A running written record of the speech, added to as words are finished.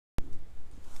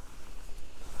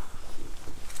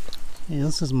Yeah,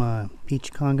 this is my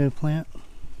Peach Congo plant.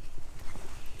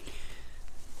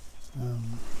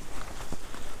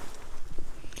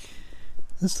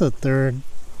 This is the third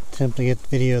attempt to get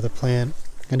video of the plant.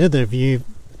 I did the review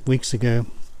weeks ago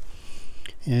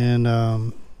and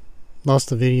lost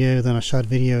the video, then I shot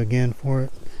video again for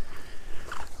it.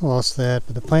 I lost that,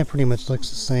 but the plant pretty much looks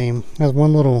the same. It has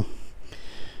one little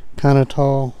kind of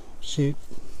tall shoot,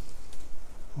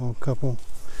 well, a couple,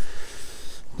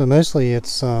 but mostly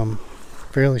it's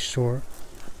fairly short.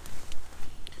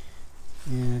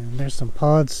 And there's some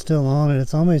pods still on it.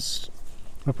 It's almost,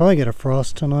 I'll probably get a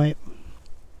frost tonight,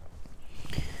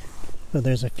 but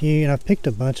there's a few, and I've picked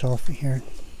a bunch off of here.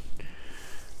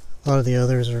 A lot of the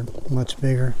others are much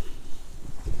bigger.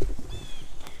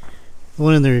 The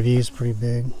one in the review is pretty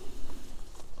big.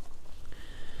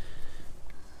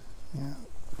 Yeah,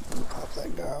 pop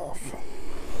that guy off.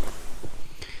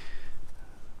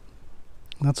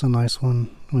 That's a nice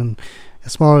one.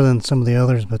 It's smaller than some of the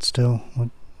others, but still,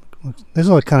 these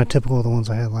are kind of typical of the ones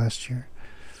I had last year.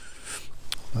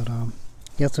 But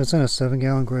yeah, so it's in a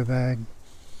 7-gallon grow bag.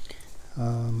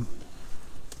 I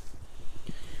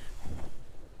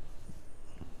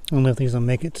don't know if these will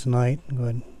make it tonight. Go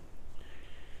ahead.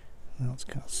 Well, it's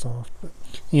kind of soft, but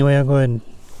anyway, I'll go ahead and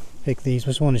pick these.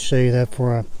 Just wanted to show you that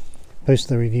before I post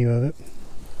the review of it.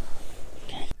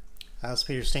 It's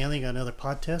Peter Stanley. Got another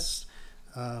pod test.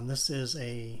 This is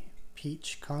a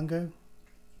Peach Congo,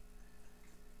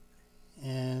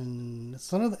 and it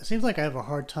seems like I have a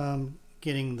hard time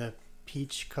getting the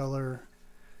peach color.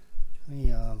 Let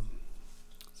me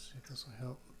let's see if this will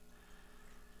help.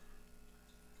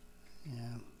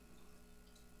 Yeah.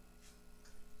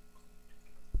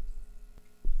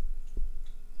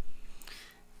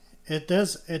 It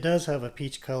does have a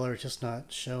peach color, it's just not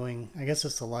showing. I guess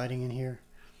it's the lighting in here,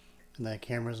 and that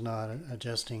camera's not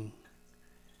adjusting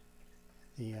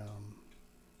the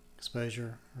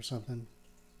exposure or something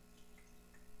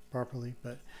properly.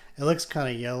 But it looks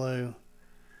kind of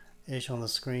yellow-ish on the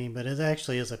screen, but it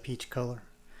actually is a peach color.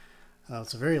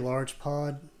 It's a very large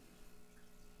pod.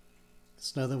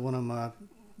 It's another one of my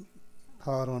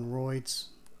pod on roids.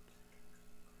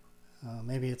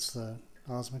 Maybe it's the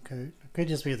Osmocote. It could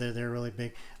just be that they're really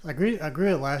big. I grew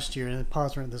it last year, and the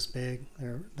pods weren't this big.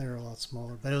 They're a lot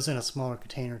smaller, but it was in a smaller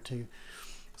container too,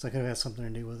 so I could have had something to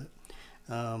do with it.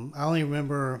 I only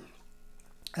remember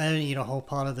I didn't eat a whole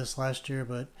pot of this last year,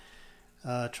 but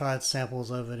tried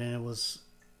samples of it, and it was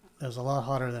a lot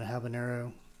hotter than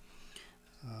habanero.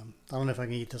 I don't know if I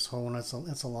can eat this whole one. It's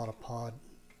a lot of pod,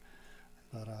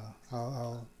 but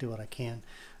I'll do what I can.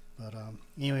 But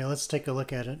anyway, let's take a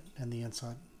look at it and the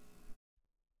inside.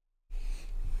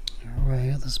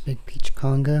 Alright, this big Peach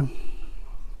Congo.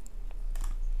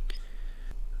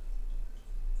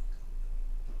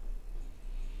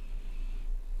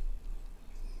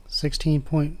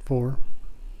 $16.4.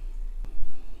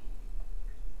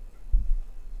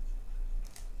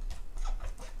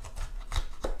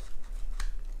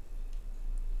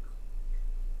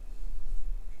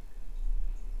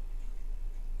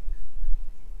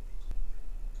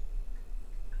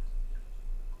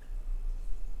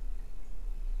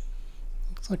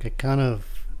 Looks like a kind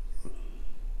of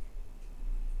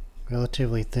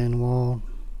relatively thin wall.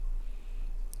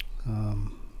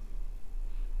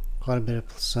 Quite a bit of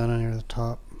placenta near the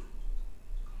top.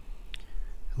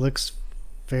 It looks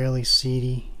fairly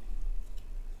seedy,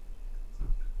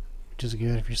 which is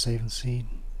good if you're saving seed.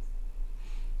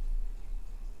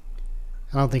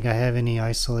 I don't think I have any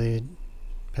isolated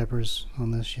peppers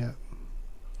on this yet.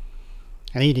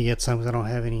 I need to get some because I don't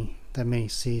have that many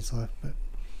seeds left.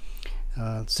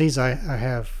 But seeds I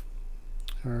have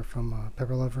are from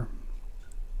pepperlover.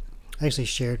 Actually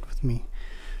shared with me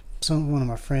one of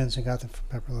my friends who got them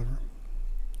from pepperlover.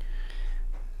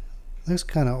 Looks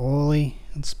kind of oily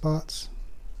in spots.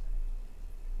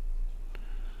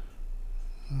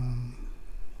 You can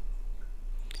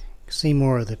see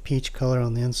more of the peach color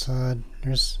on the inside.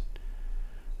 There's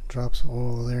drops of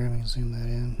oil there. Let me zoom that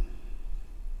in.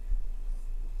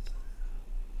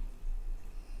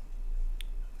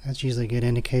 That's usually a good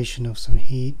indication of some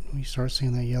heat when you start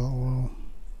seeing that yellow oil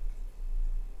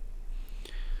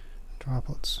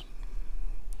droplets.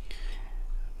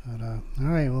 But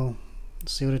alright, well,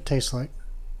 let's see what it tastes like.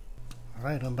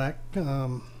 Alright, I'm back.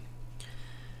 I'm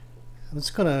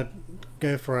just gonna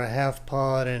go for a half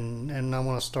pod, and I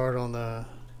want to start on the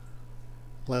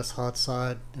less hot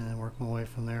side and work my way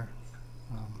from there.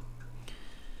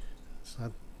 So I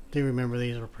do remember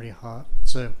these were pretty hot.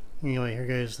 So anyway, here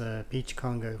goes the Peach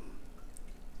Congo.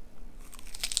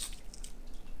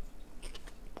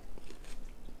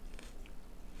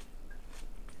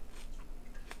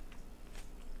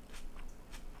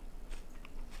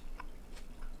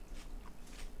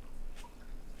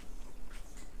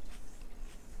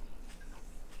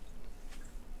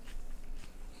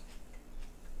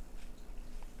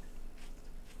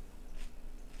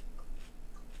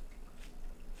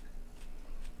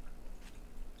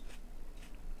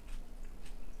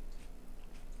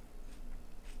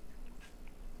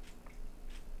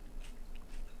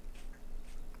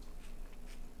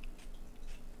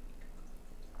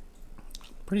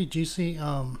 pretty juicy.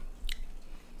 Kind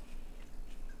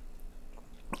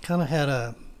of had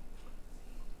a,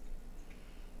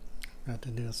 I have to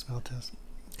do a smell test.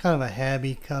 Kind of a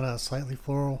habby, kind of slightly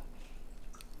floral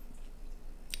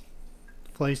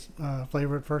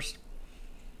flavor at first.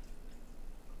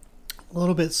 A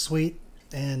little bit sweet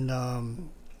and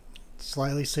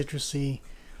slightly citrusy.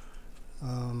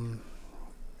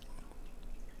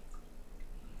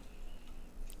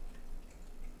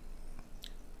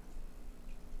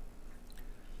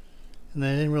 And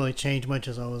then it didn't really change much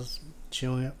as I was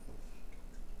chewing it.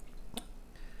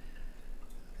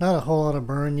 Not a whole lot of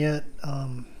burn yet.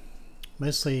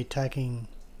 Mostly attacking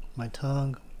my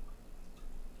tongue.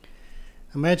 I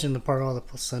imagine the part of the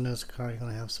placenta is probably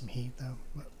going to have some heat though.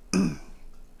 But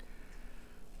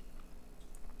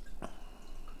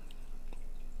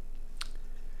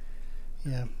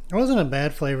yeah, it wasn't a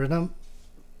bad flavor. Not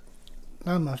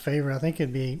my favorite. I think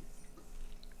it'd be,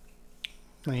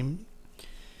 I mean,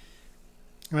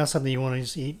 not something you want to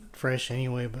just eat fresh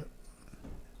anyway, but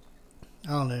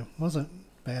I don't know. It wasn't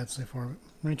bad so far. But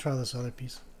let me try this other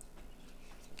piece.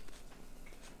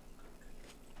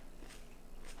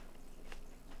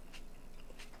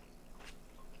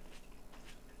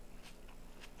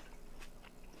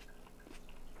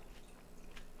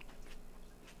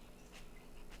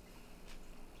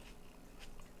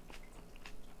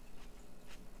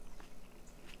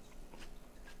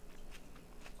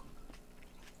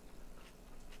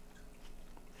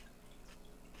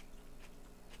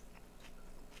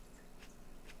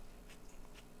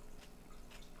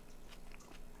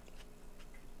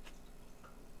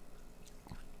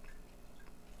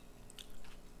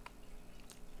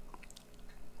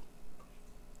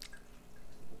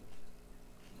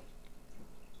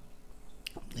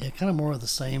 Yeah, kind of more of the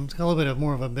same. It's got a little bit of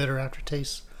more of a bitter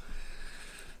aftertaste.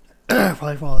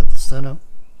 Probably from all the placenta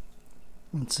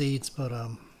and seeds, but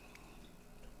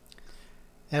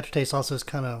aftertaste also is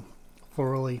kind of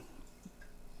florally.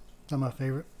 Not my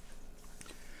favorite.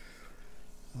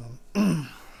 You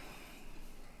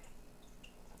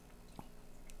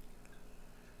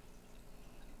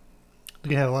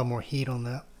have a lot more heat on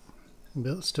that.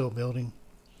 Still building.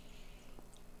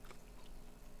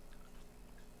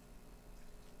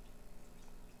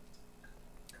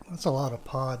 That's a lot of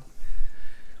pod.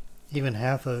 Even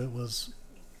half of it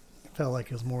felt like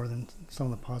it was more than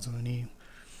some of the pods that I need.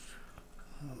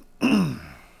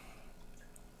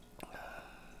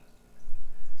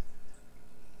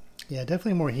 Yeah,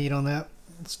 definitely more heat on that.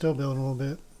 It's still building a little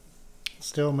bit.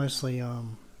 Still mostly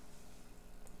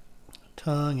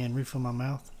tongue and roof of my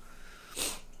mouth.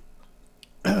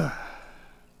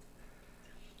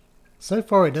 So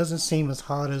far, it doesn't seem as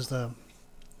hot as the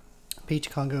Peach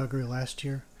Congo I grew last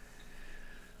year.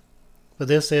 But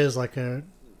this is like a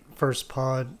first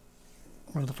pod,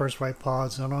 one of the first ripe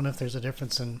pods. I don't know if there's a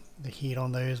difference in the heat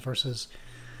on those versus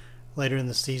later in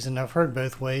the season. I've heard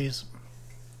both ways.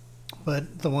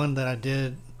 But the one that I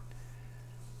did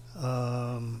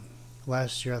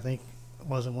last year, I think,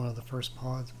 wasn't one of the first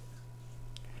pods.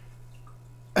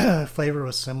 Flavor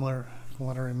was similar from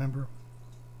what I remember.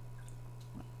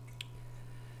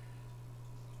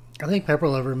 I think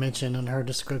Pepperlover mentioned in her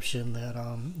description that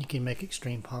you can make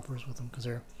extreme poppers with them because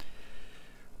I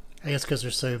guess because they're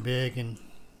so big and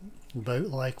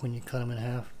boat-like when you cut them in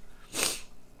half.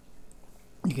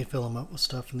 You can fill them up with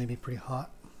stuff and they'd be pretty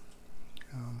hot.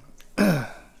 So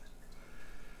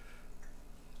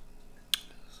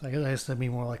I guess that'd be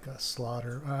more like a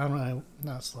slaughter. I don't know,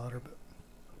 not slaughter, but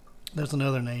there's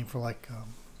another name for like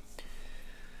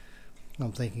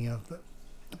I'm thinking of. But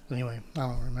anyway, I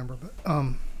don't remember. But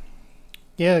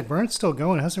yeah, burn's still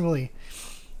going. It hasn't really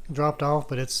dropped off,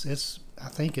 but it's I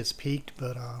think it's peaked,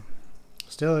 but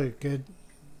still a good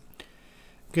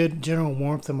general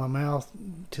warmth in my mouth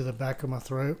to the back of my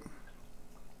throat.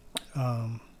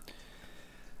 Not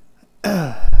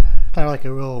like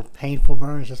a real painful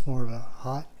burn, it's just more of a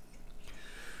hot.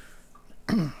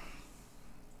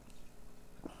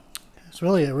 It's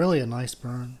really a nice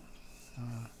burn.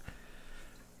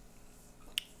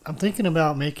 I'm thinking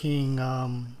about making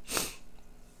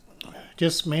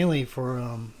just mainly for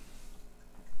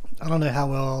I don't know how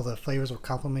well all the flavors will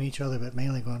complement each other, but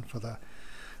mainly going for the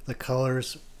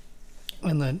colors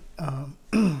and then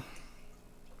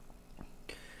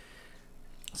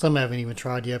some I haven't even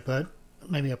tried yet, but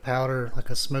maybe a powder,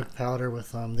 like a smoked powder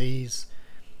with these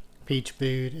Peach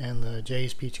Boot and the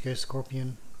Jay's Peach Ghost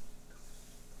Scorpion.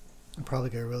 It'll probably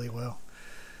go really well.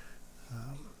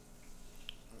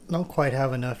 Don't quite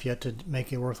have enough yet to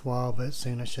make it worthwhile, but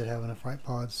soon I should have enough ripe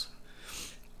pods.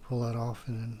 Pull that off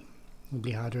and then we'll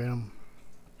dehydrate them.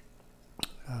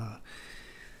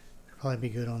 Probably be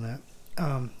good on that.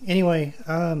 Anyway,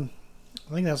 I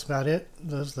think that's about it.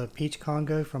 There's the Peach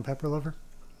Congo from Pepperlover.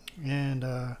 And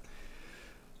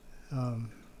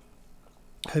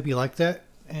hope you like that.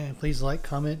 And please like,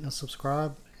 comment, and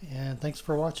subscribe. And thanks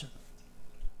for watching.